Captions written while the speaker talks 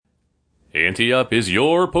Ante Up is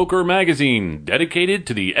your poker magazine dedicated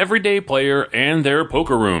to the everyday player and their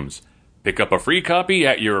poker rooms. Pick up a free copy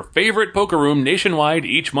at your favorite poker room nationwide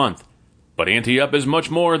each month. But Ante Up is much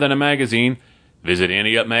more than a magazine. Visit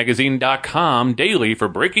anteupmagazine.com daily for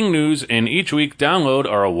breaking news, and each week download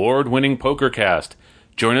our award-winning POKERCAST.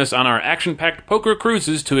 Join us on our action-packed poker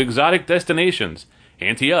cruises to exotic destinations.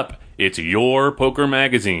 Ante Up, it's your poker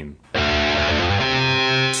magazine.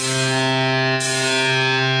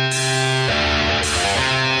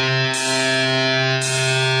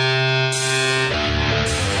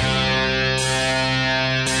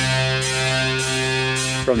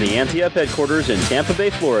 From the Ante Up headquarters in Tampa Bay,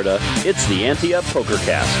 Florida, it's the Ante Up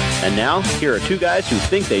POKERCAST. And now, here are two guys who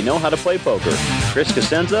think they know how to play poker, Chris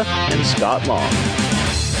Cosenza and Scott Long.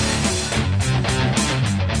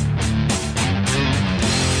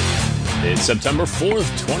 It's September 4th,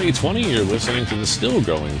 2020. You're listening to the Still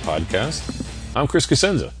Going podcast. I'm Chris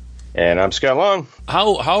Cosenza. And I'm Scott Long.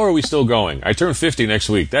 How are we still going? I turn 50 next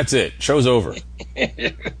week. That's it. Show's over.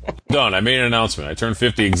 Done. I made an announcement. I turned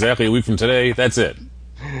 50 exactly a week from today. That's it.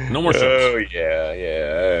 No more shows. Oh,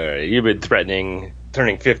 yeah. You've been threatening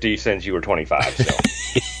turning 50 since you were 25. So.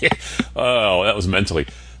 Oh, that was mentally.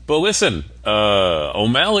 But listen,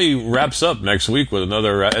 O'Malley wraps up next week with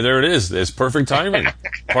another... there it is. It's perfect timing.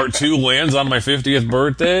 Part 2 lands on my 50th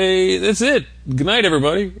birthday. That's it. Good night,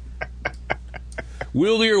 everybody.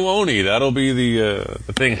 Willie or Woney, that'll be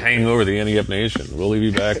the thing hanging over the Ante Up Nation. Will he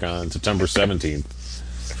be back on September 17th?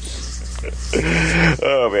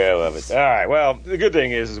 Oh, man, I love it. All right, well, the good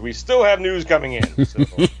thing is we still have news coming in. So.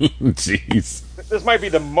 Jeez. This might be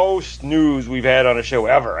the most news we've had on a show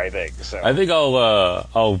ever, I think. So. I think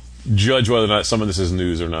I'll judge whether or not some of this is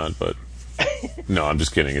news or not, but no, I'm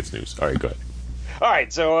just kidding. It's news. All right, go ahead. All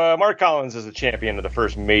right, so Mark Collins is the champion of the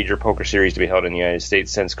first major poker series to be held in the United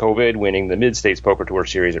States since COVID, winning the Mid-States Poker Tour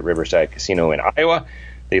Series at Riverside Casino in Iowa.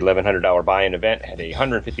 The $1,100 buy-in event had a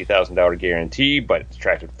 $150,000 guarantee, but it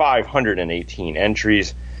attracted 518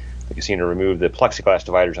 entries. The casino removed the plexiglass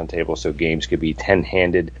dividers on tables so games could be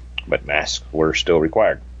 10-handed, but masks were still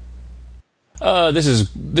required. This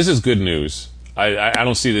is good news. I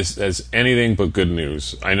don't see this as anything but good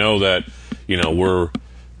news. I know that we're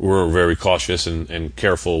very cautious and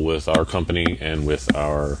careful with our company and with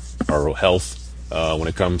our health when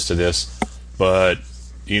it comes to this, but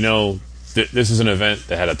this is an event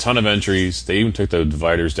that had a ton of entries. They even took the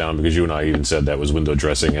dividers down because you and I even said that was window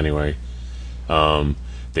dressing anyway.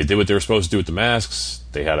 They did what they were supposed to do with the masks.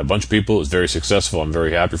 They had a bunch of people. It was very successful. I'm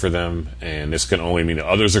very happy for them. And this can only mean that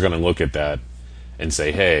others are going to look at that and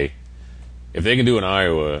say, hey, if they can do it in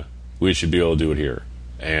Iowa, we should be able to do it here.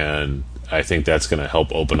 And I think that's going to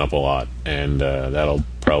help open up a lot. And that'll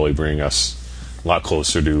probably bring us a lot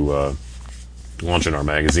closer to launching our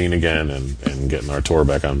magazine again and getting our tour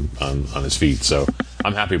back on his feet. So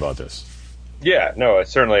I'm happy about this. Yeah, no,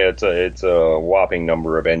 it's a whopping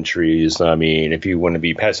number of entries. I mean, if you want to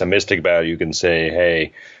be pessimistic about it, you can say,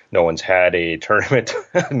 hey, no one's had a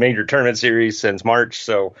major tournament series since March,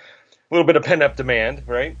 so a little bit of pent-up demand,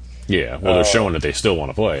 right? Yeah, well, they're showing that they still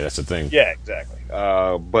want to play. That's the thing. Yeah, exactly.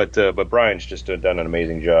 But Brian's just done an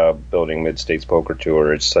amazing job building Mid-States Poker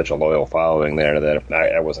Tour. It's such a loyal following there that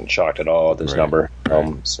I wasn't shocked at all at this number.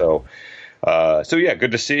 So yeah,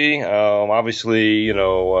 good to see. Obviously,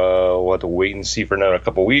 we'll have to wait and see for another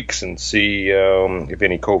couple weeks and see if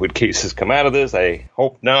any COVID cases come out of this. I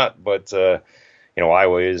hope not, but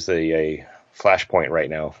Iowa is a flashpoint right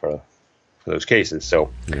now for those cases. So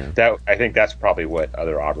that I think that's probably what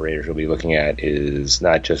other operators will be looking at, is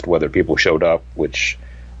not just whether people showed up, which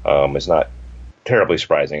is not terribly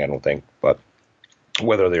surprising, I don't think, but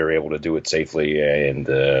whether they were able to do it safely and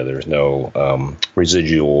there's no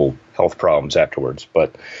residual health problems afterwards.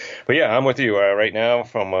 But yeah, I'm with you right now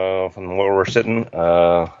from where we're sitting.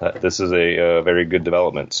 This is a very good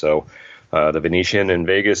development. So the Venetian in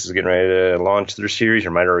Vegas is getting ready to launch their series,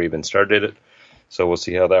 or might already even started it. So we'll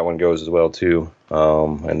see how that one goes as well too.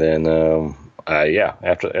 And then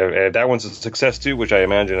after if that one's a success too, which I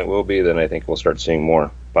imagine it will be, then I think we'll start seeing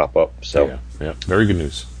more pop up. So yeah, very good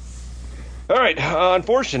news. All right,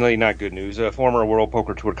 unfortunately, not good news. Former World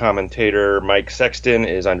Poker Tour commentator Mike Sexton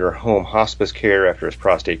is under home hospice care after his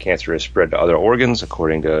prostate cancer has spread to other organs,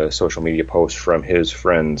 according to social media posts from his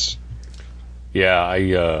friends. Yeah,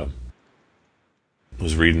 I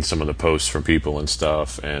was reading some of the posts from people and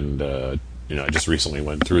stuff, and I just recently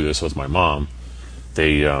went through this with my mom.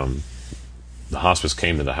 The hospice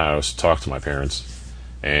came to the house, talked to my parents,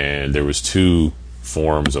 and there was 2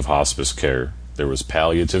 forms of hospice care. There was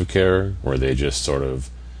palliative care, where they just sort of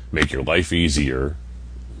make your life easier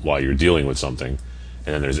while you're dealing with something.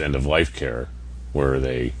 And then there's end-of-life care, where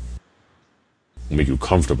they make you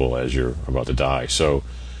comfortable as you're about to die. So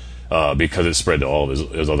because it's spread to all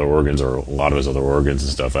of his other organs, or a lot of his other organs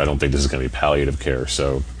and stuff, I don't think this is going to be palliative care.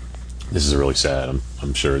 So this is really sad.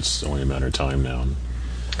 I'm sure it's only a matter of time now.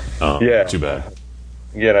 Too bad.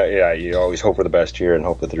 Yeah. You always hope for the best here, and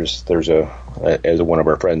hope that there's as one of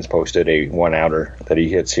our friends posted, a 1-outer that he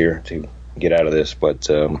hits here to get out of this. But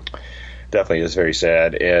definitely is very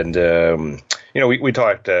sad. And we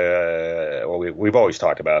talked. We've always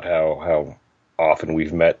talked about how often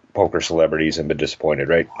we've met poker celebrities and been disappointed,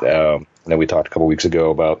 right? And then we talked a couple weeks ago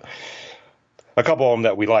about a couple of them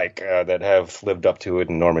that we like that have lived up to it,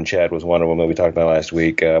 and Norman Chad was one of them that we talked about last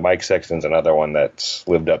week. Mike Sexton's another one that's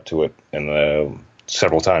lived up to it, and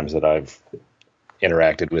several times that I've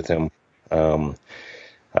interacted with him.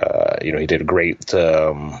 He did a great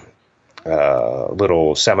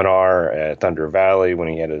little seminar at Thunder Valley when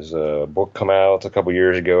he had his book come out a couple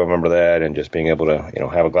years ago. I remember that, and just being able to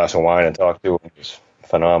have a glass of wine and talk to him was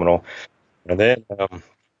phenomenal. And then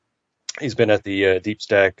he's been at the Deep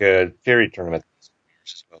Stack Cherry tournament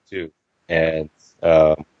as well too, and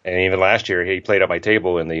even last year he played at my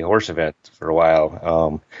table in the horse event for a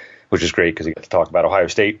while, which is great because he got to talk about Ohio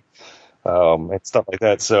State and stuff like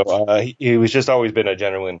that. So he was just always been a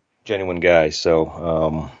genuine guy.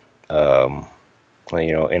 So.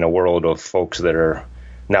 In a world of folks that are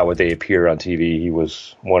not what they appear on TV, he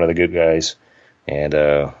was one of the good guys. And,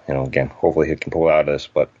 again, hopefully he can pull out of this,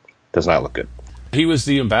 but does not look good. He was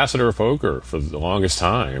the ambassador of poker for the longest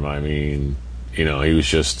time. I mean, he was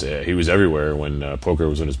just, he was everywhere when poker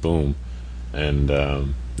was in its boom. And,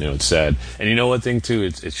 it's sad. And you know what thing too?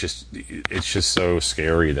 It's just so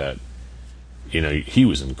scary that, he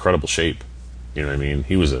was in incredible shape. You know what I mean?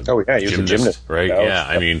 He was a gymnast, right? Yeah,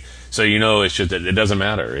 I mean, so it's just that it doesn't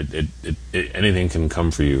matter. It anything can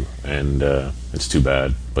come for you, and it's too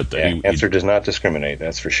bad. But cancer does not discriminate.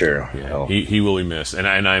 That's for sure. Yeah, he will be missed.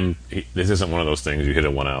 And this isn't one of those things you hit a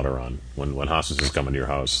 1-outer on when hospice is coming to your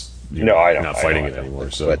house. You're not fighting it anymore.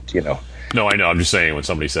 So, but no, I know. I'm just saying when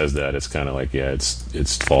somebody says that, it's kind of like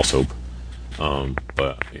it's false hope.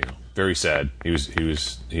 But very sad. He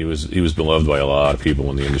was beloved by a lot of people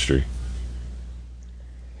in the industry.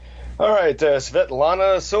 All right,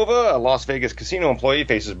 Svetlana Silva, a Las Vegas casino employee,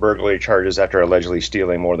 faces burglary charges after allegedly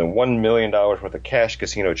stealing more than $1 million worth of cash,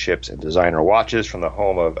 casino chips, and designer watches from the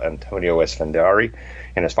home of Antonio Esfandari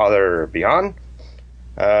and his father, Bihan.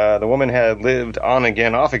 The woman had lived on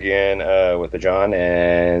again, off again with the John,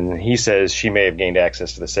 and he says she may have gained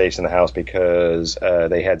access to the safes in the house because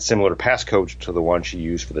they had similar passcodes to the one she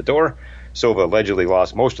used for the door. Silva allegedly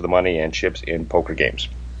lost most of the money and chips in poker games.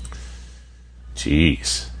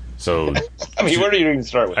 Jeez. So, I mean, where do you even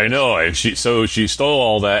start with? I know, and she stole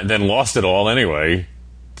all that and then lost it all anyway.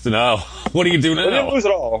 So now, what do you do now? Well, didn't lose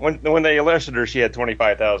it all. When they arrested her, she had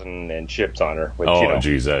 $25,000 in chips on her. Which,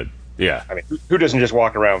 geez, yeah. I mean, who doesn't just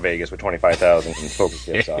walk around Vegas with $25,000 in poker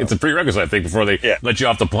chips on? It's a prerequisite, I think, before they let you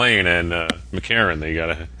off the plane. And McCarran, they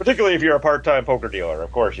gotta. Particularly if you're a part-time poker dealer,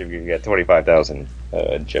 of course, you get $25,000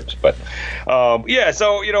 in chips. But so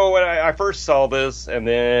when I first saw this, and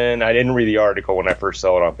then I didn't read the article when I first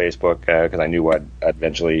saw it on Facebook because I knew I'd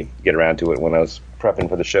eventually get around to it when I was prepping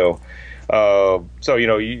for the show.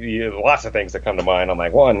 You lots of things that come to mind. I'm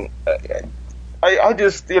like, one, I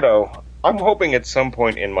just I'm hoping at some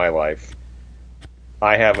point in my life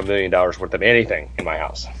I have $1 million worth of anything in my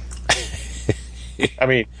house. I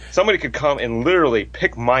mean, somebody could come and literally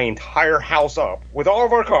pick my entire house up with all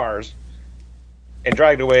of our cars and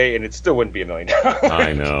drive it away, and it still wouldn't be $1 million.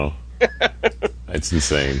 I know. It's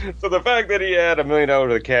insane. So the fact that he had $1 million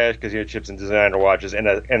of cash because he had chips and designer watches and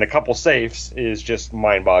a couple safes is just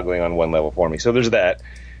mind-boggling on one level for me. So there's that.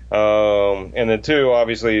 And then two,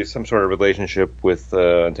 obviously, some sort of relationship with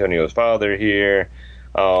Antonio's father here.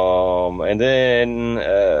 And then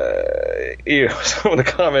some of the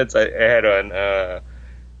comments I had on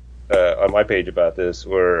my page about this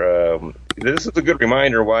were this is a good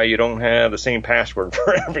reminder why you don't have the same password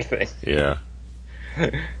for everything. Yeah.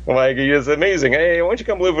 Like, it's amazing. Hey, why don't you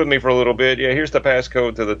come live with me for a little bit? Yeah, here's the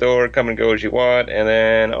passcode to the door. Come and go as you want. And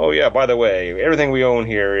then, by the way, everything we own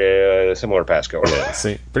here, similar passcode. Yeah,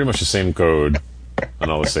 pretty much the same code on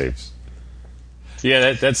all the safes.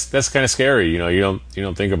 Yeah, that's kind of scary. You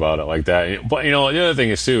don't think about it like that. But the other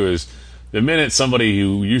thing is too is the minute somebody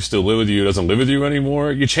who used to live with you doesn't live with you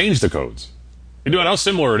anymore, you change the codes. You know how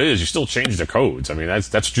similar it is. You still change the codes. I mean,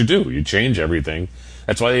 that's what you do. You change everything.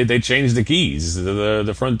 That's why they change the keys to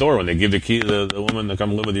the front door when they give the key to the woman to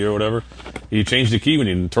come live with you or whatever. You change the key when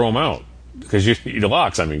you throw them out because the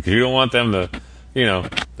locks. I mean, because you don't want them to,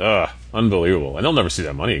 unbelievable. And they'll never see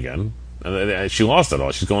that money again. She lost it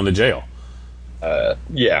all. She's going to jail.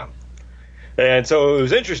 Yeah. And so it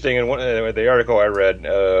was interesting. In the article I read,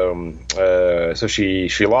 so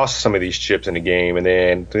she lost some of these chips in a game, and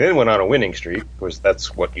then went on a winning streak. Of course,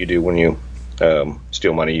 that's what you do when you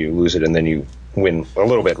steal money. You lose it, and then you win a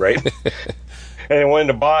little bit, right? And I wanted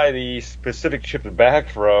to buy the specific chips back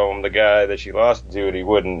from the guy that she lost to, and he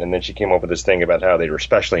wouldn't. And then she came up with this thing about how they were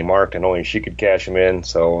specially marked, and only she could cash them in.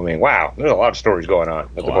 So, I mean, wow, there's a lot of stories going on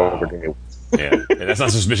at the poker table. Yeah, and that's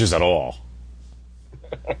not suspicious at all.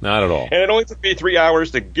 Not at all. And it only took me 3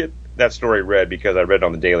 hours to get that story read because I read it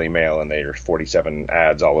on the Daily Mail, and there's 47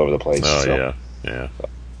 ads all over the place. Oh, so. yeah.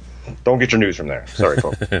 Don't get your news from there. Sorry,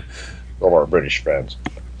 folks. All our British fans.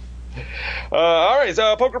 All right,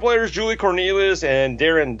 so poker players Julie Cornelius and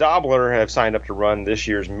Darren Dobler have signed up to run this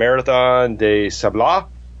year's Marathon des Sables.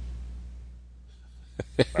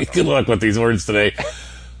 Good luck with these words today.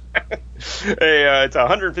 It's a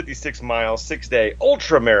 156-mile, 6-day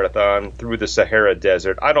ultra marathon through the Sahara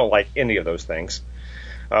Desert. I don't like any of those things.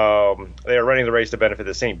 They are running the race to benefit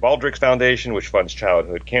the St. Baldrick's Foundation, which funds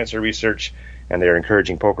childhood cancer research, and they are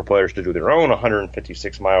encouraging poker players to do their own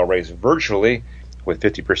 156-mile race virtually, with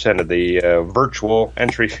 50% of the virtual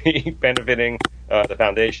entry fee benefiting the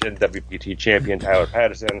foundation. WPT champion Tyler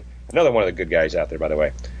Patterson, another one of the good guys out there, by the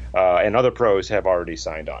way, and other pros have already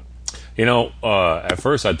signed on. You know, at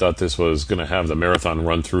first I thought this was going to have the marathon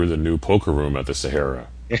run through the new poker room at the Sahara.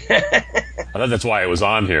 I thought that's why it was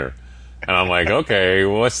on here. And I'm like, okay,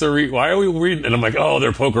 what's the why are we reading? And I'm like, oh,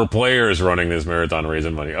 they're poker players running this marathon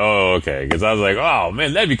raising money. Oh, okay. Because I was like, oh,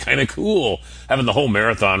 man, that'd be kind of cool having the whole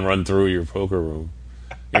marathon run through your poker room.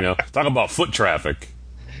 You know, talk about foot traffic.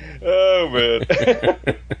 Oh, man.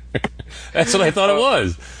 That's what I thought it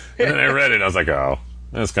was. And then I read it, and I was like, oh,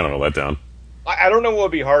 that's kind of a letdown. I don't know what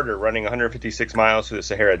would be harder, running 156 miles through the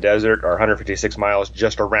Sahara Desert or 156 miles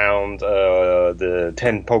just around the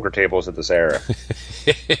 10 poker tables at the Sahara.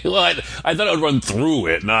 Well, I thought it would run through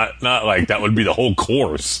it, not like that would be the whole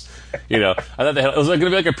course. You know, I thought it was going to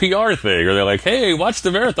be like a PR thing, or they're like, hey, watch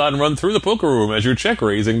the marathon run through the poker room as you're check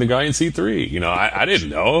raising the guy in C3. You know, I didn't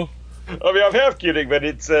know. I mean, I'm half kidding, but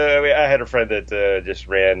it's. I had a friend that just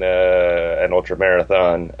ran an ultra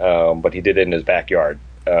marathon, but he did it in his backyard.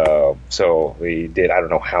 So we did. I don't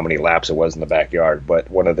know how many laps it was in the backyard, but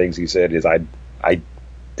one of the things he said is, I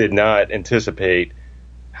did not anticipate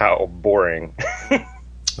how boring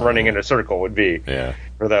running in a circle would be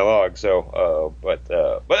for that long. So,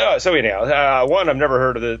 so anyhow, one, I've never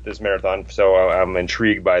heard of this marathon, so I'm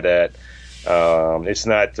intrigued by that. It's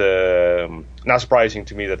not surprising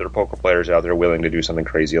to me that there are poker players out there willing to do something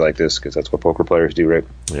crazy like this, because that's what poker players do, right?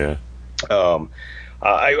 Yeah.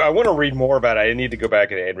 I want to read more about it. I need to go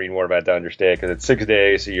back and read more about it to understand, because it's 6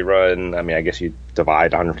 days, so you run, I mean, I guess you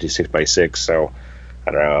divide 156 by 6, so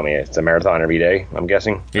I don't know, I mean, it's a marathon every day, I'm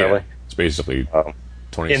guessing. Yeah, probably. It's basically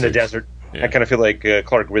 26. In the desert. Yeah. I kind of feel like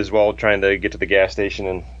Clark Griswold trying to get to the gas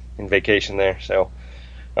station and vacation there, so...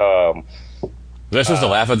 Was I supposed to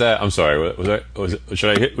laugh at that? I'm sorry.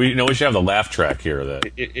 Should I hit? We should have the laugh track here.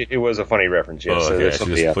 That it was a funny reference. Yes. Oh, okay. I should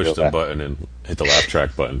just push the button and hit the laugh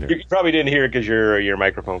track button here. You probably didn't hear it because your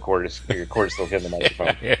microphone cord is still hitting the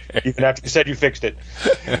microphone. Even after you said you fixed it.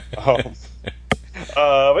 But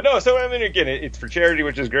no. So I mean, again, it's for charity,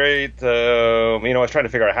 which is great. I was trying to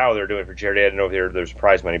figure out how they're doing it for charity. I didn't know if there's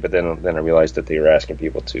prize money, but then I realized that they were asking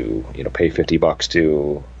people to pay $50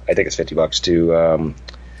 to. I think it's $50 to.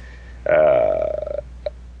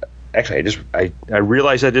 Actually, I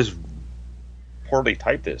realized I just poorly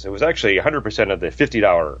typed this. It was actually 100% of the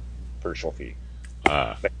 $50 virtual fee.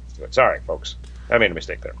 Sorry, folks. I made a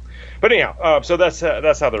mistake there. But anyhow, so that's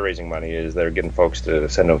how they're raising money. Is they're getting folks to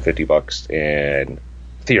send them $50 and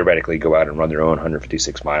theoretically go out and run their own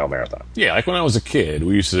 156-mile marathon. Yeah, like when I was a kid,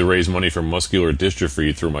 we used to raise money for muscular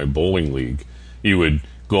dystrophy through my bowling league. You would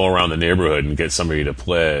go around the neighborhood and get somebody to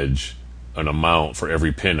pledge an amount for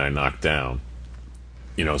every pin I knocked down.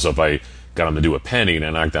 So if I got them to do a penny and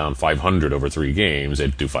I knocked down 500 over 3 games,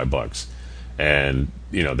 they'd do $5. And,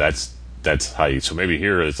 that's how you, so maybe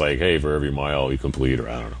here it's like, hey, for every mile you complete, or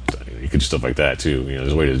I don't know, you could do stuff like that too.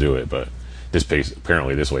 There's a way to do it, but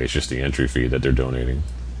apparently this way it's just the entry fee that they're donating.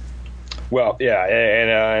 Well, yeah,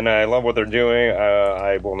 and I love what they're doing.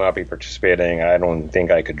 I will not be participating. I don't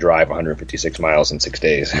think I could drive 156 miles in 6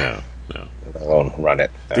 days. No. Let alone run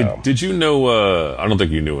it. Did you know, I don't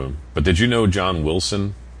think you knew him, but did you know John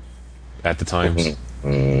Wilson at the Times?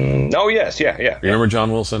 Oh, yes, yeah. You remember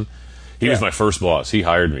John Wilson? He was my first boss. He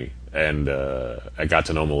hired me, and I got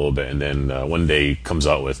to know him a little bit, and then one day he comes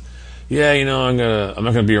out with, I'm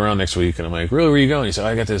not gonna be around next week. And I'm like, really, where are you going? He said,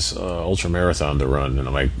 I got this ultra marathon to run. And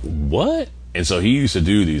I'm like, what? And so he used to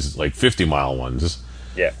do these like 50-mile ones,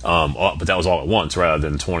 Yeah. But that was all at once rather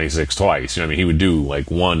than 26 twice. You know what I mean? He would do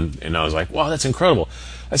like one, and I was like, wow, that's incredible.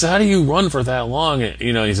 I said, how do you run for that long? And,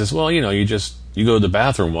 you know, he says, well, you know, you go to the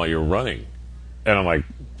bathroom while you're running. And I'm like,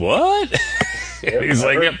 what? He's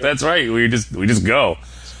like, yep, that's right. We just go.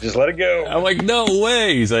 Just let it go. I'm like, no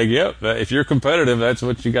way. He's like, yep, if you're competitive, that's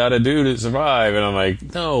what you got to do to survive. And I'm like,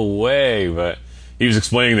 no way. But he was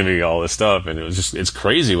explaining to me all this stuff, and it's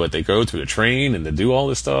crazy what they go through to train and to do all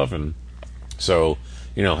this stuff. And so,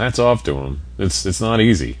 you know, hats off to him. It's not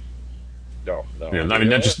easy. No. You know, I mean,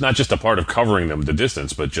 not just a part of covering them the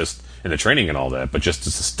distance, but just in the training and all that, but just the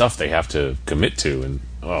stuff they have to commit to. And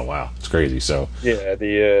oh wow, it's crazy. So yeah,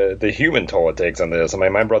 the human toll it takes on this. I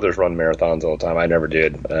mean, my brothers run marathons all the time. I never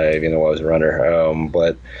did, even though I was a runner.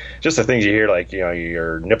 But just the things you hear, like, you know,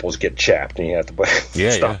 your nipples get chapped and you have to put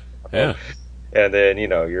stuff. Yeah. And then, you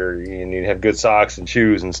know, you have good socks and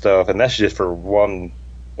shoes and stuff, and that's just for one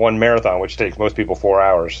marathon, which takes most people 4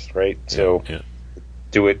 hours, right? So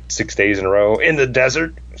do it 6 days in a row in the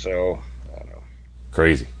desert. So I don't know.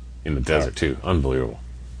 Crazy in the desert too. Unbelievable.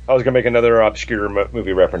 I was gonna make another obscure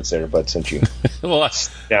movie reference there, but since you well,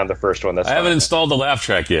 down the first one, that's I haven't installed the laugh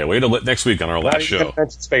track yet. Wait till next week on our last show.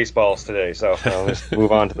 Spaceballs today, so let's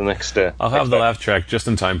move on to the next. I'll have the laugh track just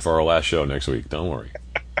in time for our last show next week. Don't worry.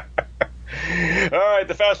 All right,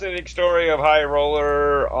 the fascinating story of high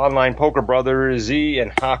roller online poker brothers Z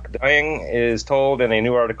and Hawk Dying is told in a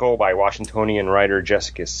new article by Washingtonian writer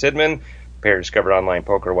Jessica Sidman. The pair discovered online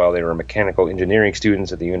poker while they were mechanical engineering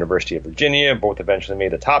students at the University of Virginia. Both eventually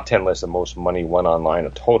made the top 10 list of most money won online, a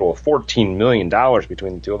total of $14 million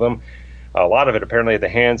between the two of them. A lot of it apparently at the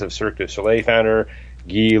hands of Cirque du Soleil founder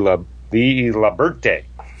Guy Laberte.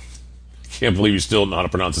 Can't believe you still don't know how to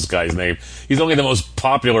pronounce this guy's name. He's only the most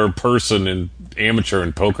popular person in amateur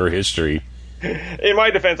and poker history. In my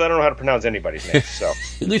defense, I don't know how to pronounce anybody's name. So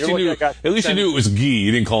at least you knew it was Guy.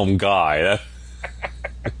 You didn't call him Guy.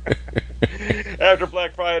 After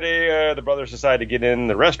Black Friday, the brothers decided to get in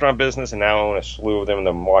the restaurant business and now own a slew of them in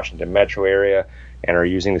the Washington metro area and are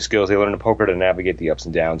using the skills they learned in poker to navigate the ups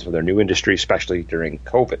and downs of their new industry, especially during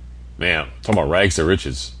COVID. Man, talking about rags to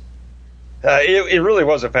riches. It really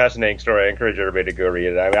was a fascinating story. I encourage everybody to go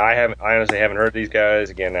read it. I mean, I honestly haven't heard these guys.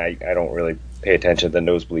 Again, I don't really pay attention to the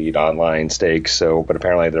nosebleed online stakes, but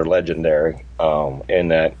apparently they're legendary in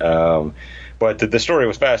that. But the story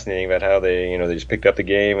was fascinating about how they just picked up the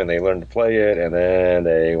game and they learned to play it, and then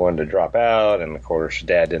they wanted to drop out, and of course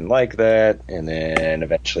Dad didn't like that, and then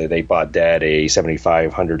eventually they bought Dad a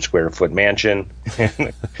 7,500 square foot mansion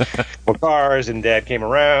with cars, and Dad came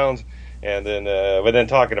around. And then, but then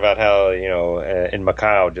talking about how, in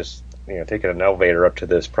Macau, just, taking an elevator up to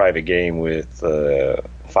this private game with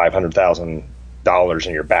 $500,000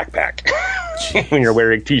 in your backpack when you're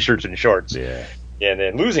wearing T-shirts and shorts. Yeah. And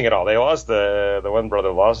then losing it all. They lost the one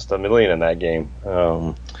brother lost $1 million in that game.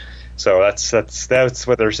 So that's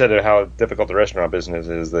what they're said of how difficult the restaurant business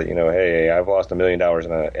is. That hey, I've lost $1 million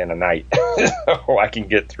in a night, so I can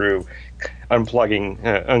get through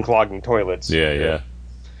unclogging toilets. Yeah.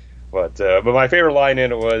 But my favorite line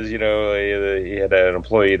in it was, he had an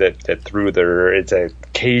employee that threw it's a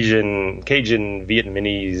Cajun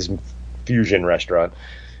Vietnamese fusion restaurant,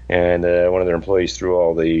 and one of their employees threw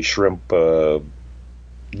all the shrimp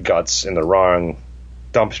guts in the wrong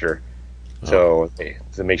dumpster. So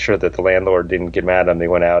to make sure that the landlord didn't get mad at them, they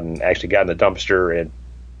went out and actually got in the dumpster and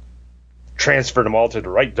transferred them all to the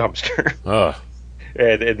right dumpster.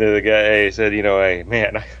 And the guy said, hey,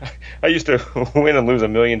 man, I used to win and lose $1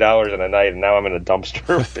 million in a night, and now I'm in a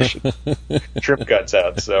dumpster fishing shrimp guts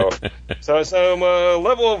out. So some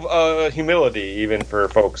level of humility, even for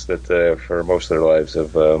folks that for most of their lives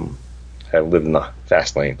have lived in the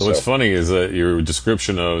fast lane. So what's funny is that your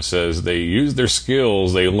description says they used their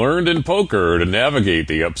skills they learned in poker to navigate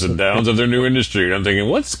the ups and downs of their new industry. And I'm thinking,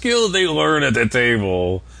 what skills they learn at the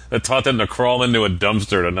table that taught them to crawl into a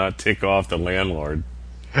dumpster to not tick off the landlord?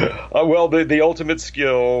 Well, the ultimate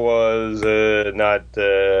skill was not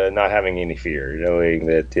having any fear, knowing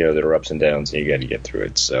that there are ups and downs and you got to get through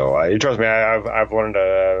it. So trust me, I've learned,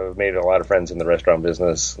 I've made a lot of friends in the restaurant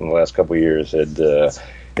business in the last couple of years.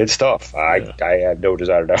 It's tough. I have no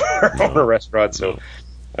desire to own a restaurant, so.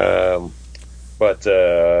 But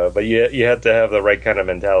you have to have the right kind of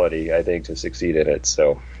mentality, I think, to succeed in it.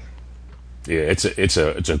 So. Yeah, it's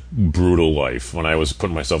a brutal life. When I was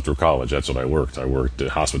putting myself through college, that's what I worked. I worked at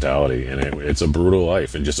hospitality, and it's a brutal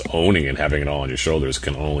life. And just owning and having it all on your shoulders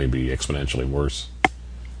can only be exponentially worse.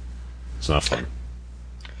 It's not fun.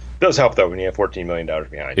 It does help though when you have $14 million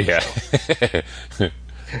behind you. Yeah. So.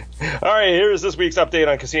 All right, here's this week's update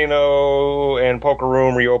on casino and poker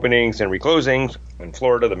room reopenings and reclosings. In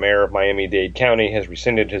Florida, the mayor of Miami-Dade County has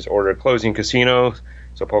rescinded his order closing casinos.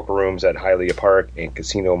 So poker rooms at Hialeah Park and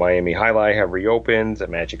Casino Miami Hialeah have reopened.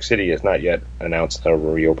 Magic City has not yet announced a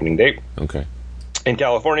reopening date. Okay. In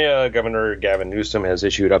California, Governor Gavin Newsom has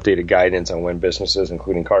issued updated guidance on when businesses,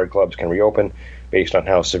 including card clubs, can reopen based on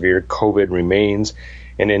how severe COVID remains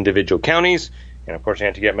in individual counties. And, of course,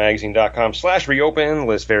 AnteUpMagazine.com/reopen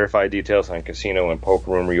lists verified details on casino and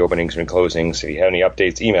poker room reopenings and closings. If you have any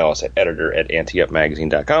updates, email us at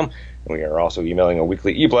editor@AnteUpMagazine.com. And we are also emailing a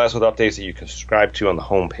weekly e-blast with updates that you can subscribe to on the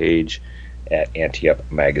homepage at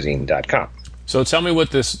AnteUpMagazine.com. So tell me what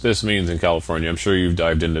this means in California. I'm sure you've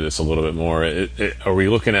dived into this a little bit more. Are we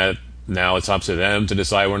looking at now it's up to them to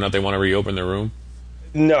decide whether or not they want to reopen their room?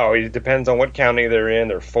 No, it depends on what county they're in.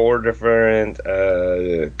 There are 4 different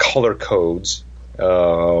color codes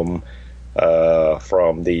from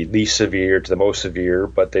the least severe to the most severe,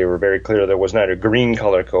 but they were very clear there was not a green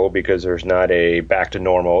color code because there's not a back to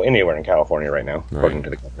normal anywhere in California right now, according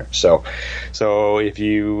to the governor. So if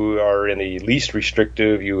you are in the least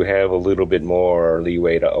restrictive, you have a little bit more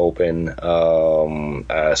leeway to open.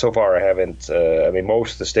 So far, I haven't.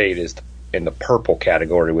 Most of the state is in the purple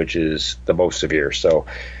category, which is the most severe. So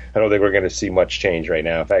I don't think we're going to see much change right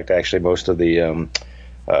now. In fact, actually, most of the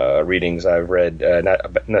readings I've read,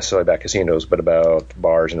 not necessarily about casinos, but about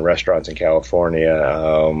bars and restaurants in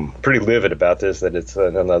California, pretty livid about this, that it's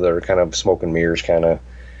another kind of smoke and mirrors kind of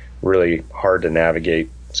really hard to navigate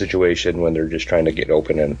situation when they're just trying to get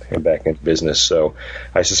open and back into business. So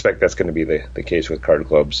I suspect that's going to be the case with card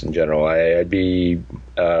clubs in general. I'd be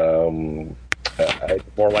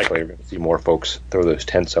more likely we're going to see more folks throw those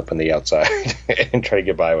tents up on the outside and try to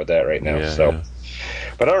get by with that right now. Yeah.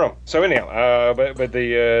 But I don't know. So anyhow, but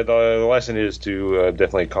the lesson is to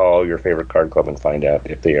definitely call your favorite card club and find out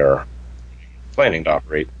if they are planning to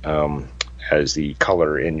operate as the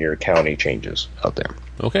color in your county changes out there.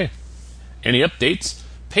 Okay. Any updates?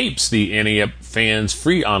 Papes, the Ante-Up fans'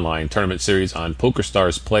 free online tournament series on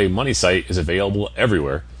PokerStars Play Money site, is available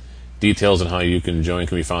everywhere. Details on how you can join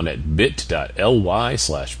can be found at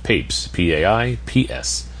bit.ly/papes,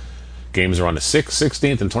 P-A-I-P-S. Games are on the 6th,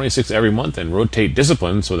 16th, and 26th every month and rotate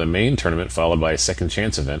disciplines with a main tournament followed by a second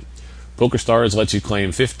chance event. PokerStars lets you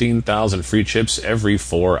claim 15,000 free chips every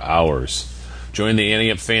 4 hours. Join the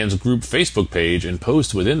Ante-Up Fans group Facebook page and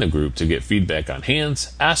post within the group to get feedback on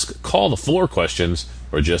hands, ask call the floor questions,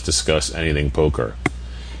 or just discuss anything poker.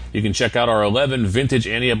 You can check out our 11 vintage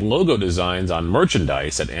Ante-Up logo designs on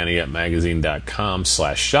merchandise at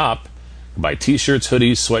AnteUpMagazine.com/shop. Buy t-shirts,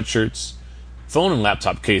 hoodies, sweatshirts, phone and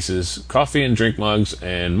laptop cases, coffee and drink mugs,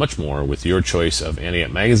 and much more with your choice of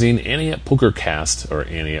Ante-Up Magazine, Ante-Up PokerCast, or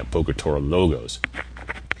Ante-Up Poker Tour logos.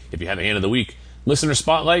 If you have a hand of the week, listener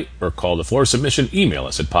spotlight, or call the floor submission, email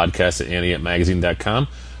us at podcast@AnteUpMagazine.com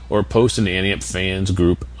or post in the Ante-Up Fans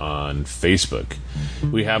group on Facebook.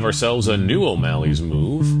 We have ourselves a new O'Malley's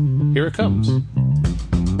Move. Here it comes.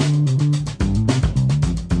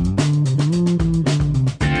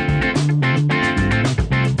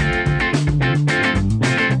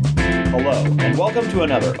 And welcome to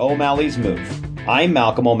another O'Malley's Move. I'm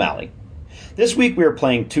Malcolm O'Malley. This week we are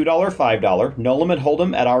playing $2, $5 No Limit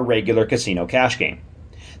Hold'em at our regular casino cash game.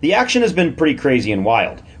 The action has been pretty crazy and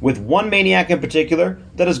wild, with one maniac in particular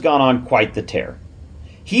that has gone on quite the tear.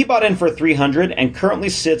 He bought in for $300 and currently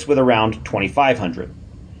sits with around $2,500.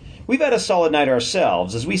 We've had a solid night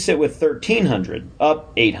ourselves as we sit with $1,300,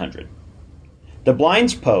 up $800. The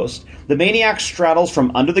blinds post, the maniac straddles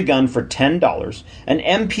from under the gun for $10, an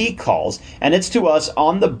MP calls, and it's to us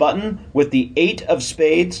on the button with the 8 of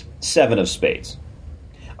spades, 7 of spades.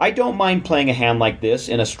 I don't mind playing a hand like this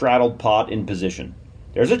in a straddled pot in position.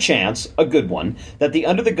 There's a chance, a good one, that the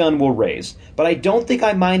under the gun will raise, but I don't think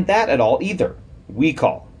I mind that at all either. We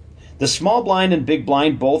call. The small blind and big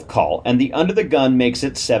blind both call, and the under the gun makes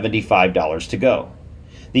it $75 to go.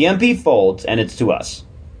 The MP folds, and it's to us.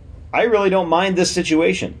 I really don't mind this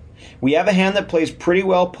situation. We have a hand that plays pretty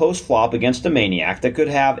well post-flop against a maniac that could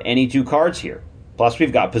have any 2 cards here. Plus,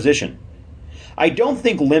 we've got position. I don't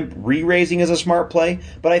think limp re-raising is a smart play,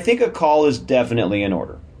 but I think a call is definitely in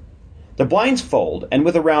order. The blinds fold, and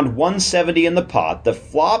with around 170 in the pot, the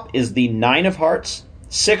flop is the 9 of hearts,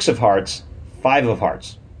 6 of hearts, 5 of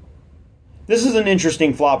hearts. This is an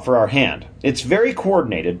interesting flop for our hand. It's very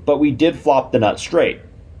coordinated, but we did flop the nut straight.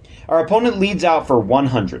 Our opponent leads out for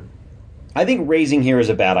 100. I think raising here is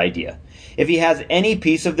a bad idea. If he has any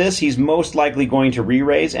piece of this, he's most likely going to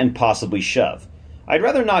re-raise and possibly shove. I'd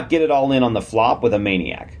rather not get it all in on the flop with a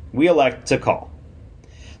maniac. We elect to call.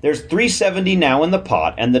 There's 370 now in the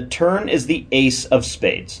pot, and the turn is the ace of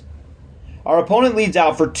spades. Our opponent leads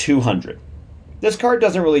out for 200. This card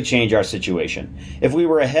doesn't really change our situation. If we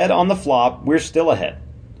were ahead on the flop, we're still ahead.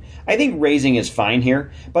 I think raising is fine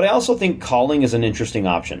here, but I also think calling is an interesting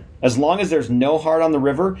option. As long as there's no heart on the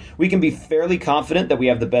river, we can be fairly confident that we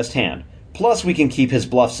have the best hand. Plus, we can keep his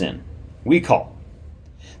bluffs in. We call.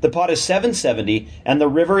 The pot is 770, and the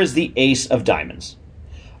river is the ace of diamonds.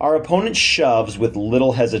 Our opponent shoves with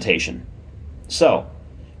little hesitation. So,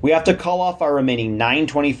 we have to call off our remaining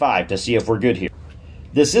 925 to see if we're good here.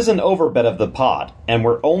 This is an overbet of the pot, and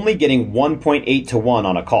we're only getting 1.8 to 1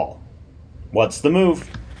 on a call. What's the move?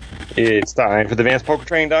 It's time for the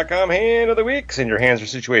AdvancedPokerTraining.com Hand of the Week. Send your hands or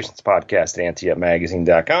situations podcast at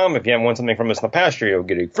AnteUpMagazine.com. If you haven't won something from us in the past year, you'll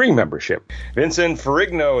get a free membership. Vincent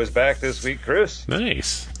Ferrigno is back this week, Chris.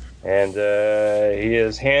 Nice. And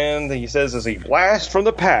his hand, he says, is a blast from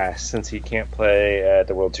the past since he can't play at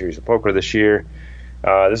the World Series of Poker this year.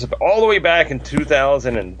 This is all the way back in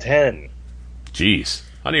 2010. Jeez.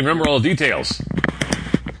 I don't even remember all the details.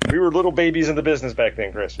 We were little babies in the business back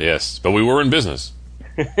then, Chris. Yes, but we were in business.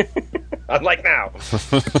 Unlike now.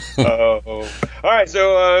 All right,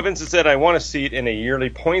 so Vincent said, I want a seat in a yearly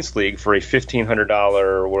points league for a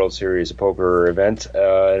 $1,500 World Series of Poker event.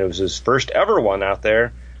 And it was his first ever one out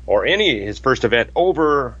there, or his first event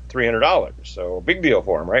over $300. So big deal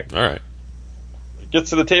for him, right? All right.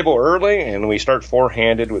 Gets to the table early, and we start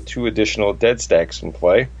four-handed with 2 additional dead stacks in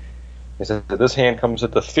play. He said that this hand comes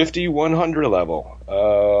at the 5,100 level.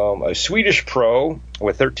 A Swedish pro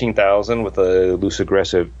with 13,000 with a loose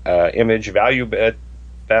aggressive image.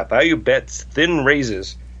 Value bets thin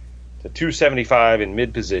raises to 275 in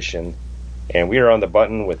mid position, and we are on the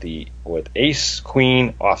button with ace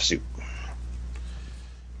queen offsuit.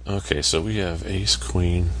 Okay, so we have ace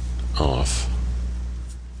queen off.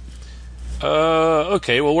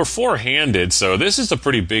 Okay, well we're four-handed, so this is a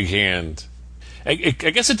pretty big hand. I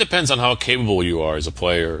guess it depends on how capable you are as a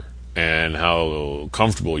player and how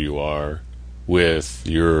comfortable you are with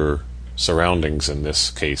your surroundings in this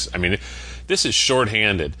case. I mean, this is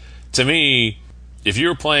short-handed. To me, if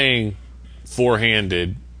you're playing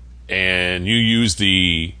four-handed and you use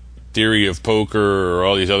the theory of poker or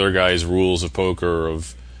all these other guys' rules of poker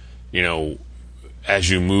of, as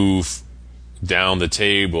you move down the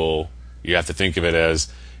table, you have to think of it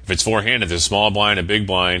as, if it's four-handed, there's a small blind, a big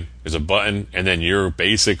blind, there's a button, and then you're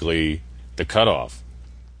basically the cutoff,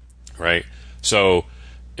 right? So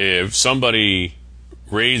if somebody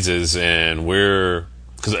raises and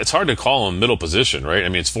because it's hard to call him middle position, right? I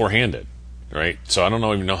mean, it's four-handed, right? So I don't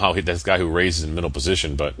even know how that's guy who raises in middle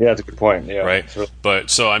position, but yeah, that's a good point. Yeah, right. Sure. But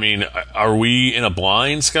so I mean, are we in a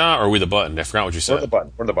blind, Scott, or are we the button? I forgot what you said.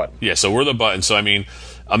 We're the button. Yeah, so we're the button. So I mean,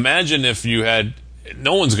 imagine if you had.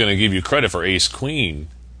 No one's going to give you credit for ace queen.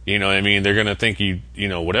 You know what I mean? They're going to think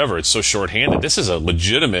whatever. It's so short-handed. This is a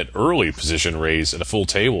legitimate early position raise at a full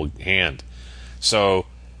table hand. So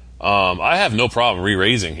I have no problem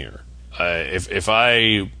re-raising here.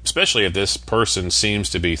 Especially if this person seems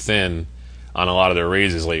to be thin on a lot of their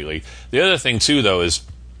raises lately. The other thing too, though, is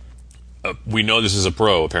we know this is a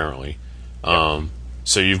pro apparently.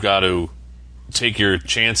 So you've got to take your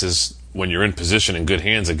chances when you're in position in good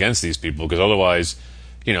hands against these people, because otherwise,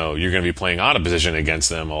 you're going to be playing out of position against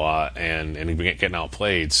them a lot and getting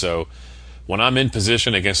outplayed. So when I'm in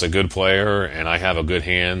position against a good player and I have a good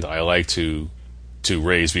hand, I like to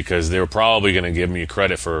raise, because they're probably going to give me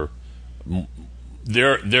credit for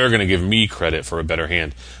they're going to give me credit for a better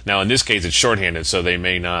hand. Now in this case it's shorthanded, so they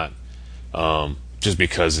may not, just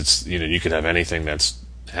because it's you could have anything that's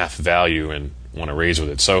half value and want to raise with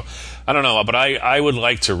it. So I don't know, but I would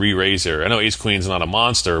like to re-raise here. I know ace queen's not a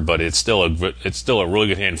monster, but it's still a really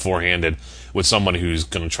good hand four-handed with someone who's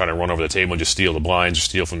going to try to run over the table and just steal the blinds or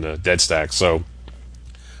steal from the dead stack. So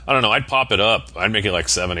I don't know, I'd pop it up. I'd make it like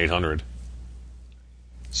 700-800.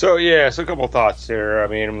 So a couple of thoughts there. I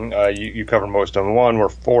mean, you covered most of them. One, we're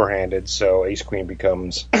four-handed, so ace queen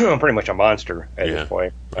becomes pretty much a monster at this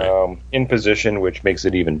point. Right. In position, which makes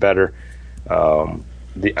it even better.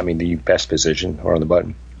 The best position, or on the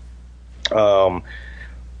button.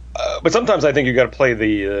 But sometimes I think you got to play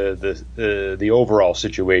the overall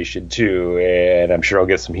situation too, and I'm sure I'll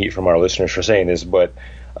get some heat from our listeners for saying this, but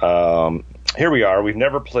here we are. We've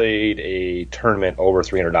never played a tournament over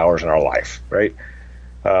 $300 in our life, right?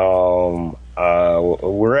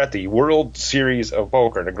 We're at the World Series of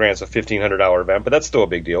Poker, and it grants a $1,500 event, but that's still a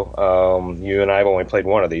big deal. You and I have only played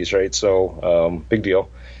one of these, right? So big deal.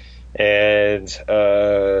 And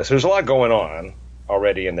so there's a lot going on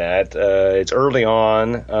already in that. It's early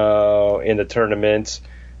on in the tournament.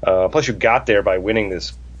 Plus, you got there by winning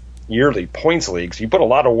this, yearly points leagues. You put a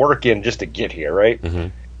lot of work in just to get here, right?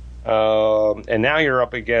 Mm-hmm. And now you're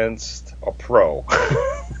up against a pro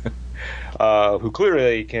who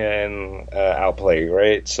clearly can outplay you,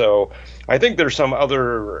 right? So I think there's some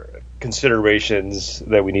other considerations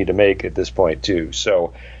that we need to make at this point too.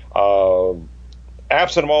 So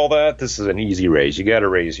absent of all that, this is an easy raise. You got to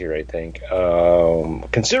raise here, I think.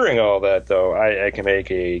 Considering all that, though, I can make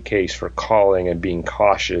a case for calling and being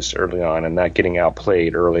cautious early on and not getting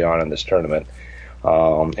outplayed early on in this tournament.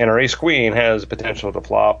 And our ace-queen has potential to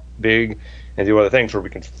flop big and do other things where we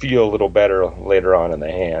can feel a little better later on in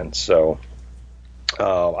the hand. So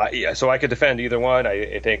I could defend either one.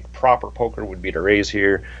 I think proper poker would be to raise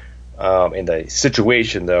here. In the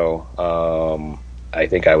situation, though, I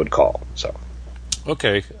think I would call. So.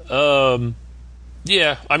 Okay.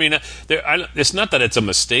 Yeah. I mean, it's not that it's a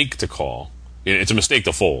mistake to call. It's a mistake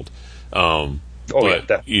to fold.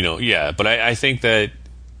 But, yeah. But I think that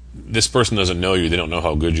this person doesn't know you. They don't know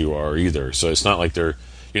how good you are either. So it's not like they're,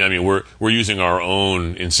 we're using our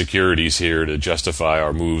own insecurities here to justify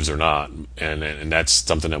our moves or not. And that's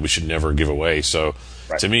something that we should never give away. So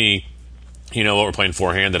to me, what we're playing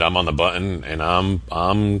four-handed, I'm on the button, and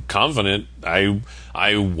I'm confident.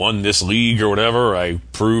 I won this league or whatever. I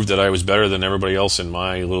proved that I was better than everybody else in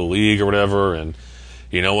my little league or whatever. And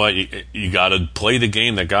you know what? You got to play the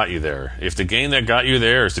game that got you there. If the game that got you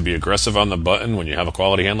there is to be aggressive on the button when you have a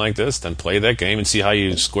quality hand like this, then play that game and see how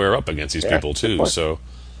you square up against these people too. So,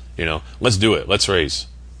 let's do it. Let's raise.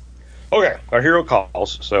 Okay, our hero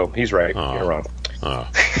calls, so he's right. You're wrong.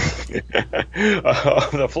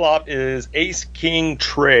 The flop is ace king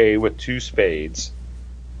tray with 2 spades,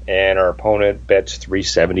 and our opponent bets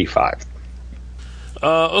 375.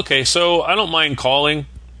 Okay, so I don't mind calling.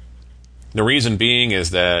 The reason being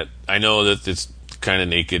is that I know that it's kind of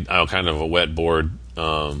naked, kind of a wet board,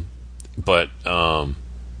 but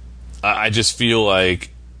I just feel like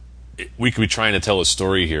we could be trying to tell a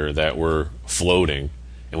story here that we're floating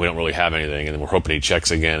and we don't really have anything, and then we're hoping he checks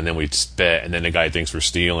again, and then we bet, and then the guy thinks we're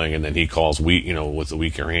stealing, and then he calls with the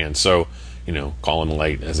weaker hand. So, calling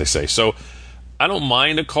light, as they say. So, I don't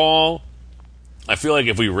mind a call. I feel like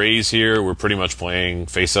if we raise here, we're pretty much playing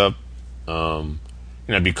face up.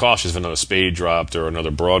 I'd be cautious if another spade dropped or another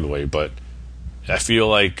Broadway, but I feel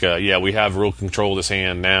like, we have real control of this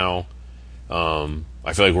hand now.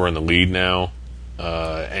 I feel like we're in the lead now,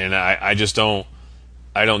 and I just don't.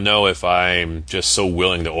 I don't know if I'm just so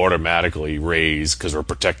willing to automatically raise because we're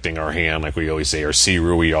protecting our hand, like we always say, or see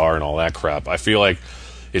where we are and all that crap. I feel like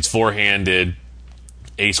it's four-handed.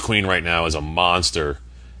 Ace-queen right now is a monster.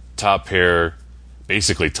 Top pair,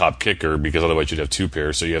 basically top kicker, because otherwise you'd have 2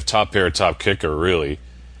 pairs. So you have top pair, top kicker, really.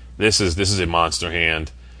 This is a monster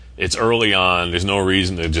hand. It's early on. There's no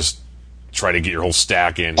reason to just try to get your whole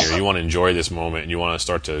stack in here. You want to enjoy this moment, and you want to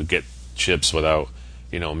start to get chips without,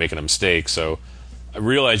 making a mistake. So I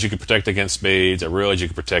realize you can protect against spades. I realize you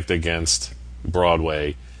can protect against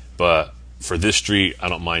Broadway. But for this street, I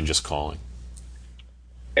don't mind just calling.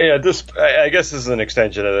 Yeah, I guess this is an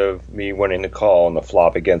extension of me wanting to call on the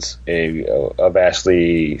flop against a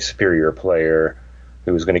vastly superior player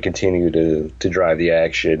who's going to continue to drive the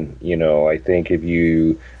action. I think if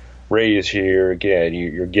you raise here, again,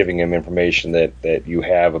 you're giving him information that you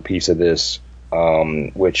have a piece of this,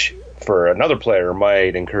 which for another player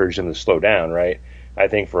might encourage him to slow down, right? I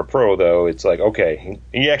think for a pro, though, it's like, okay,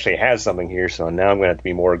 he actually has something here, so now I'm going to have to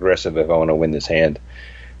be more aggressive if I want to win this hand.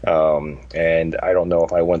 And I don't know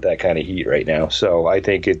if I want that kind of heat right now. So I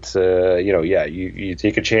think it's, you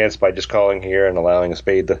take a chance by just calling here and allowing a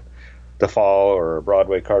spade to fall or a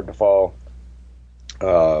Broadway card to fall.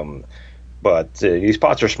 But these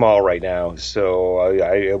pots are small right now, so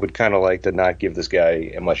I would kind of like to not give this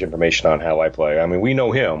guy much information on how I play. I mean, we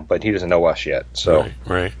know him, but he doesn't know us yet. So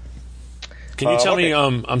Right. Can you tell me,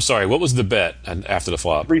 I'm sorry, what was the bet after the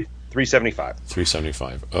flop? 375.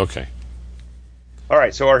 375, okay. All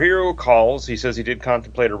right, so our hero calls. He says he did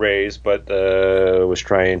contemplate a raise, but was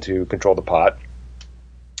trying to control the pot.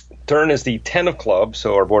 Turn is the 10 of clubs,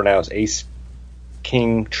 so our board now is ace,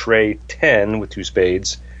 king, tray, 10 with 2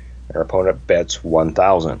 spades. Our opponent bets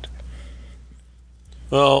 1,000.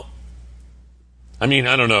 Well, I mean,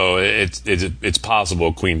 I don't know. It's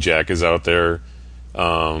possible Queen Jack is out there.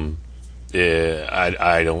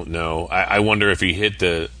 I don't know. I wonder if he hit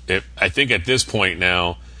I think at this point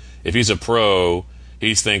now, if he's a pro,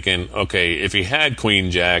 he's thinking, okay, if he had Queen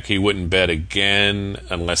Jack, he wouldn't bet again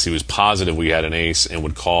unless he was positive we had an ace and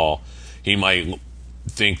would call. He might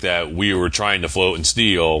think that we were trying to float and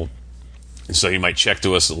steal, and so he might check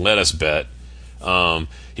to us and let us bet.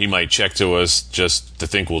 He might check to us just to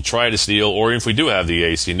think we'll try to steal, or if we do have the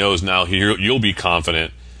ace, he knows now you'll be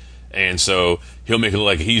confident And so he'll make it look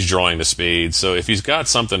like he's drawing the spades. So if he's got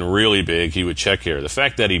something really big, he would check here. The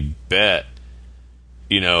fact that he bet,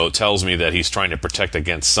 tells me that he's trying to protect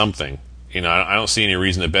against something. I don't see any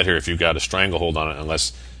reason to bet here if you've got a stranglehold on it,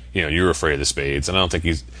 unless, you're afraid of the spades. And I don't think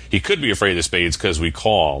he could be afraid of the spades because we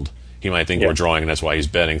called. He might think we're drawing, and that's why he's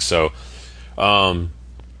betting. So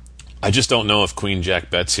I just don't know if Queen Jack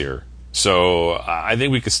bets here. So I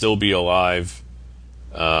think we could still be alive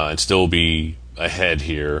and still be ahead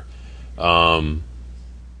here. There's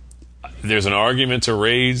an argument to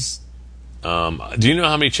raise. Do you know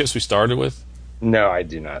how many chips we started with? No, I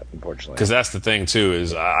do not, unfortunately. Because that's the thing, too,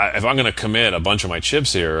 is if I'm going to commit a bunch of my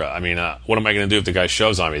chips here, what am I going to do if the guy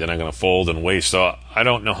shoves on me? Then I'm going to fold and waste. So I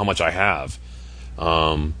don't know how much I have.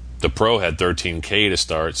 The pro had 13K to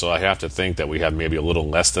start, so I have to think that we have maybe a little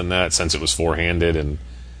less than that since it was four-handed, and,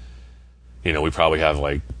 we probably have,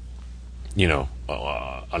 an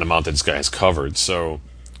amount that this guy has covered. So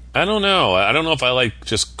I don't know. I don't know if I like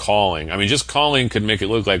just calling. Just calling could make it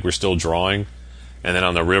look like we're still drawing. And then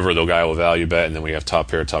on the river, the guy will value bet, and then we have top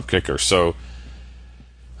pair, top kicker. So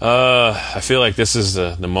I feel like this is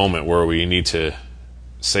the moment where we need to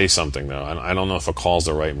say something, though. I don't know if a call's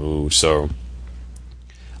the right move. So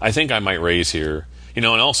I think I might raise here. And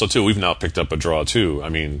also, too, we've now picked up a draw, too.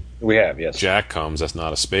 We have, yes. Jack comes, that's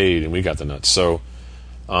not a spade, and we got the nuts. So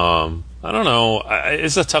I don't know.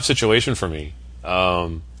 It's a tough situation for me.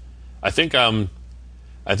 I think I'm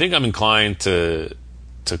inclined to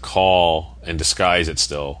call and disguise it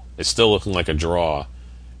still. It's still looking like a draw.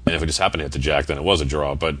 And if we just happen to hit the jack, then it was a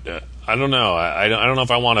draw. But I don't know. I don't know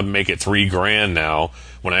if I want to make it $3,000 now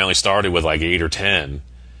when I only started with like 8 or 10.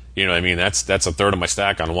 That's a third of my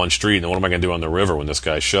stack on one street. And then what am I going to do on the river when this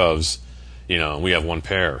guy shoves? And we have one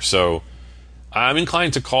pair. So I'm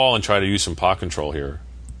inclined to call and try to use some pot control here.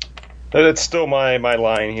 That's still my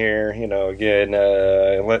line here. Again,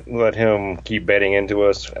 let him keep betting into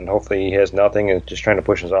us, and hopefully he has nothing and just trying to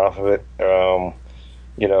push us off of it.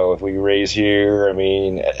 If we raise here,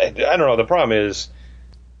 I don't know. The problem is,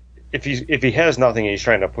 if he has nothing and he's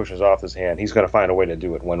trying to push us off his hand, he's going to find a way to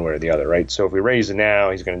do it one way or the other, right? So if we raise it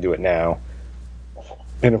now, he's going to do it now.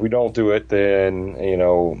 And if we don't do it, then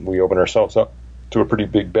we open ourselves up to a pretty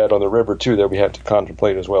big bet on the river too that we have to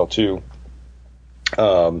contemplate as well too.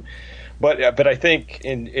 But I think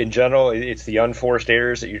in general, it's the unforced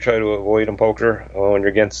errors that you try to avoid in poker when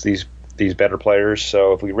you're against these better players.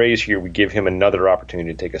 So if we raise here, we give him another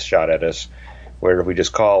opportunity to take a shot at us. Where if we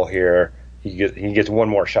just call here, he gets one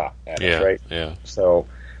more shot at us, right? Yeah. So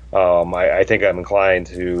I think I'm inclined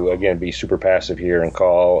to again be super passive here and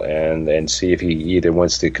call and see if he either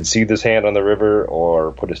wants to concede this hand on the river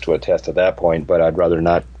or put us to a test at that point. But I'd rather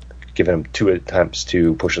not give him 2 attempts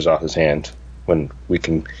to push us off his hand when we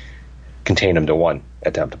can contain him to one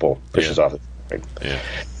attempt to push us off. Right? Yeah.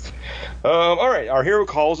 All right, our hero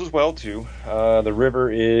calls as well too. The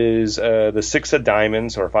river is the 6 of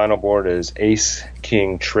diamonds. Our final board is ace,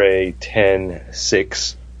 king, tray, 10,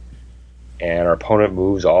 6, and our opponent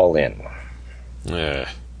moves all in. Yeah,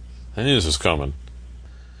 I knew this was coming.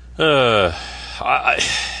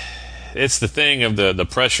 It's the thing of the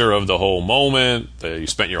pressure of the whole moment. You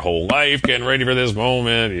spent your whole life getting ready for this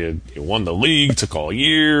moment. You won the league, took all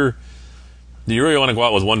year. You really want to go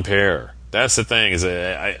out with one pair. That's the thing. Is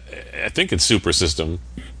I think it's Super System,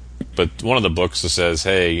 but one of the books that says,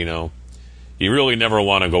 hey, you really never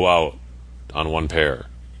want to go out on one pair.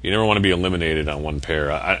 You never want to be eliminated on one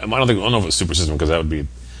pair. I don't know if it's Super System because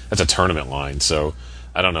that's a tournament line. So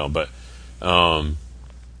I don't know, but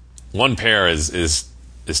one pair is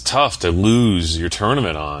tough to lose your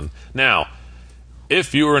tournament on. Now,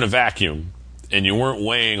 if you were in a vacuum and you weren't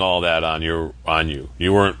weighing all that on you,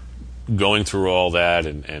 you weren't going through all that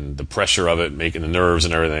and the pressure of it, making the nerves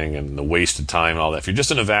and everything, and the wasted time and all that. If you're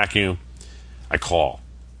just in a vacuum, I call.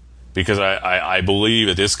 Because I believe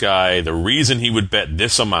that this guy, the reason he would bet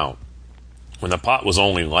this amount when the pot was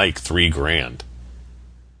only like $3,000,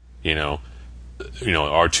 our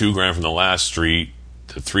 $2,000 from the last street,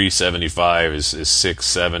 the 375 is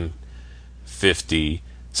 6,750.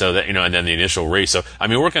 So that, and then the initial race. So,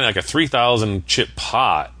 we're working like a 3,000 chip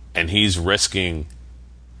pot, and he's risking,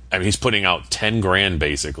 he's putting out $10,000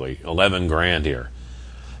 basically, $11,000 here.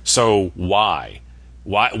 So why?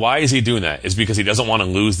 Why is he doing that? Is it because he doesn't want to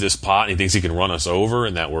lose this pot and he thinks he can run us over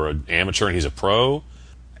and that we're an amateur and he's a pro?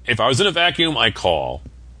 If I was in a vacuum, I call.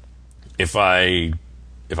 If I'm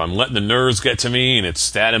letting the nerves get to me and it's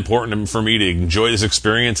that important for me to enjoy this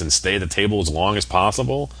experience and stay at the table as long as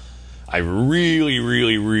possible, I really,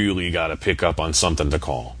 really, really got to pick up on something to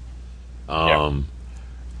call.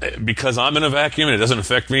 because I'm in a vacuum and it doesn't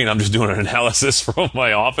affect me and I'm just doing an analysis from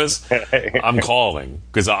my office, I'm calling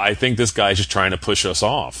because I think this guy's just trying to push us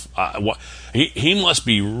off. He must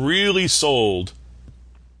be really sold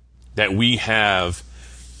that we have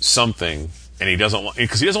something, and he doesn't want,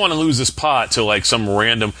 because he doesn't want to lose this pot to like some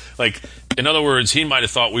random, like, in other words, he might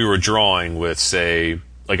have thought we were drawing with, say,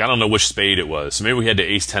 like, I don't know which spade it was. So maybe we had the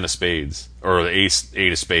ace 10 of spades or the ace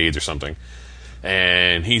 8 of spades or something.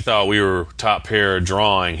 And he thought we were top pair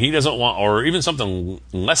drawing. He doesn't want, or even something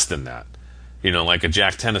less than that, like a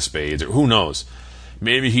jack 10 of spades, or who knows.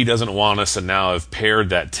 Maybe he doesn't want us to now have paired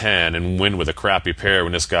that 10 and win with a crappy pair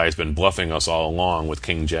when this guy's been bluffing us all along with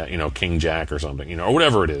king jack, king jack or something, or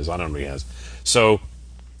whatever it is. I don't know what he has. So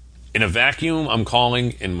in a vacuum, I'm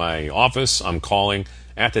calling. In my office, I'm calling.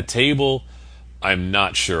 At the table, I'm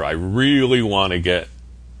not sure. I really want to get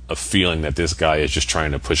a feeling that this guy is just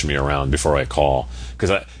trying to push me around before I call, because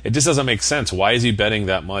it just doesn't make sense. Why is he betting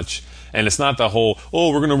that much? And it's not the whole,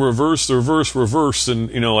 we're going to reverse,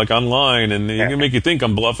 and like online, and you can make you think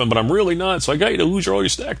I'm bluffing, but I'm really not. So I got you to lose all your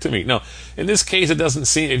stack to me. No, in this case, it doesn't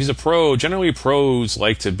seem. If he's a pro, generally pros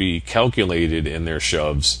like to be calculated in their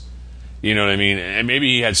shoves. You know what I mean? And maybe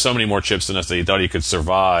he had so many more chips than us that he thought he could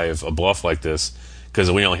survive a bluff like this.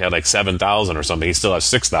 Because we only had like 7,000 or something. He still has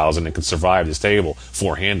 6,000 and can survive this table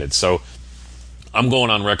four-handed. So I'm going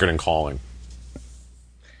on record and calling.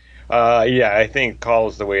 Yeah, I think call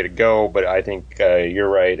is the way to go, but I think you're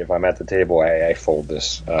right. If I'm at the table, I fold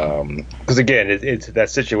this. Because, again, it's that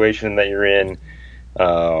situation that you're in.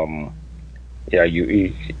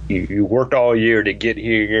 You worked all year to get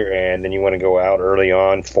here, and then you want to go out early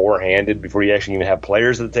on four-handed before you actually even have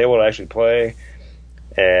players at the table to actually play.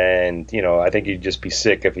 And, I think you'd just be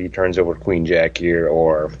sick if he turns over Queen Jack here,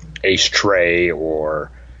 or Ace Tray,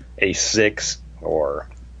 or Ace 6, or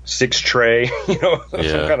 6 Tray, some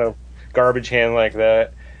kind of garbage hand like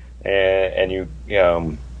that, and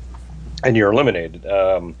you're eliminated.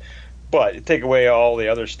 But take away all the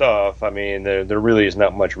other stuff. I mean, there really is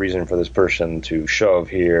not much reason for this person to shove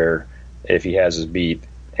here if he has his beat,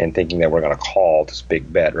 and thinking that we're going to call this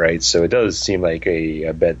big bet, right? So it does seem like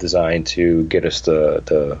a bet designed to get us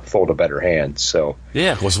to fold a better hand. So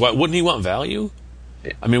yeah, because wouldn't he want value?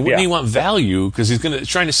 I mean, wouldn't he want value? Because he's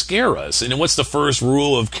trying to scare us. And then what's the first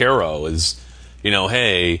rule of Caro is,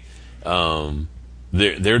 hey,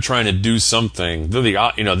 they're trying to do something.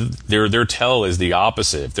 They're their tell is the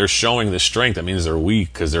opposite. If they're showing the strength, that means they're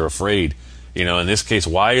weak because they're afraid. In this case,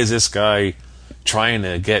 why is this guy trying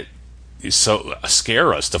to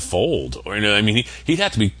scare us to fold? Or he'd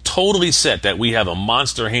have to be totally set that we have a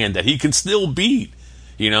monster hand that he can still beat.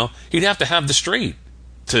 He'd have to have the straight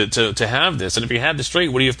to have this. And if he had the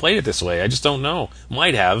straight, would he have played it this way? I just don't know.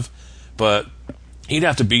 Might have, but he'd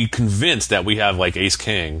have to be convinced that we have like ace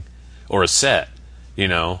king or a set,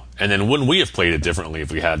 and then wouldn't we have played it differently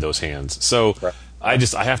if we had those hands? So right. I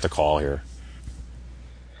have to call here.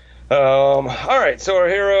 All right, so our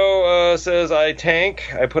hero says, I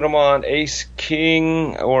tank. I put him on ace,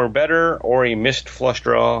 king, or better, or he missed flush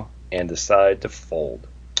draw and decide to fold.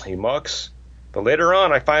 He mucks, but later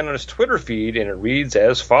on I find on his Twitter feed, and it reads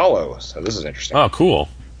as follows. So this is interesting. Oh, cool.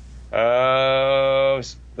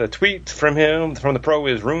 The tweet from the pro,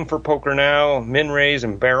 is room for poker now, min raise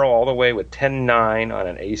and barrel all the way with 10-9 on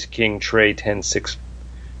an ace, king, tray, 10-6.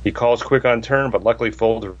 He calls quick on turn, but luckily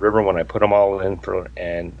folds the river when I put them all in,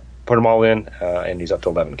 and he's up to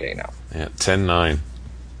 11K now. Yeah, 10-9.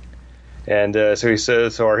 And so he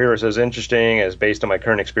says, our hero says, interesting, as based on my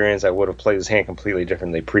current experience, I would have played this hand completely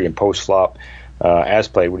differently pre and post flop. As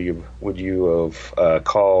played, would you have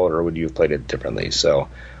called, or would you have played it differently? So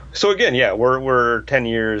again, yeah, we're 10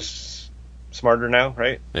 years smarter now,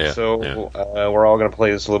 right? Yeah. So we're all going to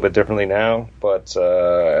play this a little bit differently now, but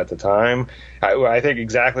at the time, I think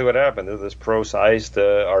exactly what happened. This pro sized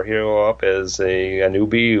our hero up as a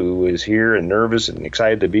newbie who was here and nervous and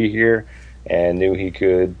excited to be here, and knew he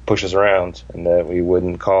could push us around, and that we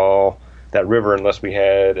wouldn't call that river unless we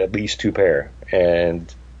had at least two pair,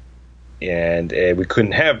 and we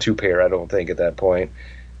couldn't have two pair, I don't think, at that point,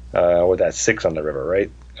 with that 6 on the river,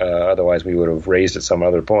 right? Otherwise, we would have raised at some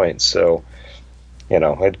other point. So,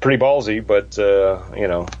 it's pretty ballsy, but,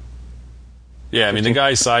 Yeah, I mean, the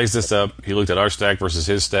guy sized this up. He looked at our stack versus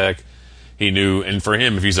his stack. He knew, and for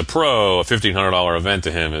him, if he's a pro, a $1,500 event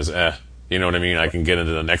to him is, you know what I mean? I can get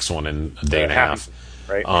into the next one in a day and a half.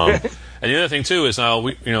 Right. And the other thing, too, is now,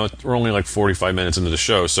 we're only like 45 minutes into the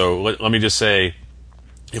show. So let me just say,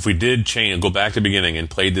 if we did go back to the beginning and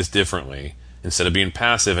played this differently, instead of being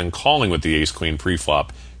passive and calling with the ace-queen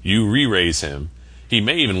pre-flop, you re-raise him. He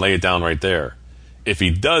may even lay it down right there. If he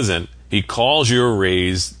doesn't, he calls your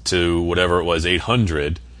raise to whatever it was,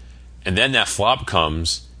 800, and then that flop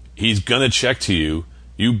comes, he's going to check to you.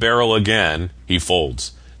 You barrel again, he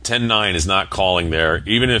folds. 10-9 is not calling there.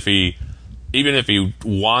 Even if he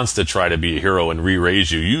wants to try to be a hero and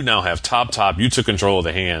re-raise you, you now have top. You took control of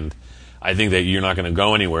the hand. I think that you're not going to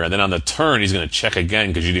go anywhere. And then on the turn, he's going to check again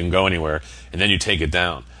because you didn't go anywhere, and then you take it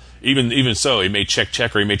down. Even so, he may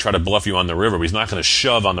check, or he may try to bluff you on the river, but he's not going to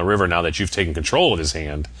shove on the river now that you've taken control of his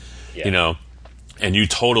hand, and you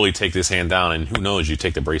totally take this hand down, and who knows, you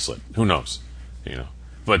take the bracelet. Who knows,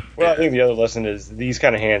 But I think the other lesson is these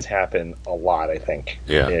kind of hands happen a lot. I think.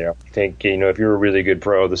 Yeah. I think if you're a really good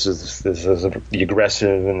pro, this is the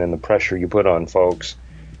aggressive and then the pressure you put on folks,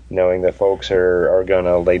 knowing that folks are going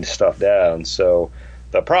to lay stuff down. So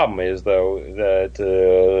the problem is though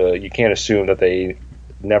that you can't assume that they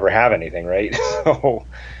never have anything, right? So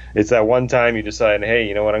it's that one time you decide, hey,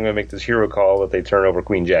 you know what, I'm going to make this hero call that they turn over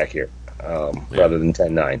Queen Jack here. Rather than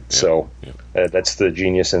 10-9. Yeah. So that's the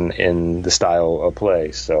genius in the style of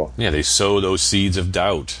play. So they sow those seeds of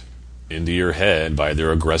doubt into your head by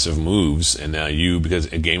their aggressive moves, and now because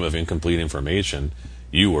a game of incomplete information,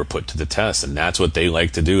 you were put to the test, and that's what they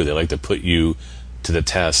like to do. They like to put you to the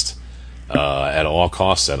test at all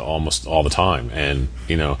costs, at almost all the time. And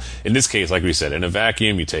in this case, like we said, in a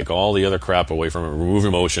vacuum, you take all the other crap away from it, remove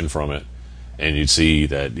emotion from it, and you'd see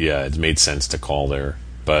that it made sense to call there.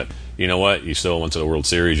 But you know what? You still went to the World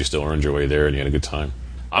Series. You still earned your way there, and you had a good time.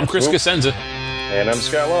 I'm Chris Cosenza. And I'm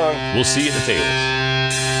Scott Long. We'll see you at the tables.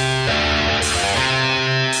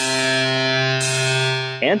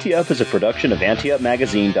 Ante Up is a production of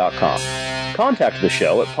AnteUpMagazine.com. Contact the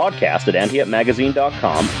show at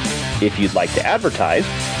podcast@AnteUpMagazine.com. If you'd like to advertise,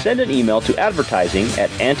 send an email to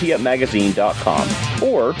advertising@AnteUpMagazine.com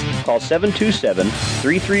or call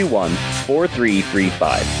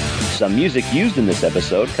 727-331-4335. Some music used in this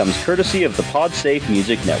episode comes courtesy of the PodSafe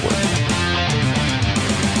Music Network.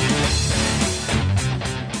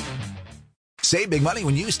 Save big money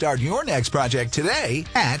when you start your next project today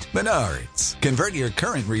at Menards. Convert your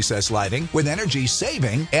current recessed lighting with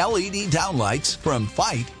energy-saving LED downlights from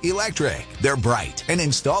Fight Electric. They're bright and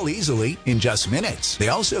install easily in just minutes. They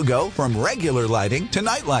also go from regular lighting to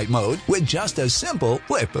nightlight mode with just a simple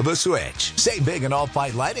flip of a switch. Save big on all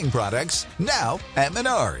Fight lighting products now at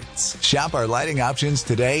Menards. Shop our lighting options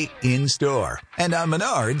today in-store and on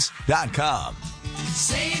Menards.com.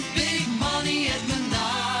 Save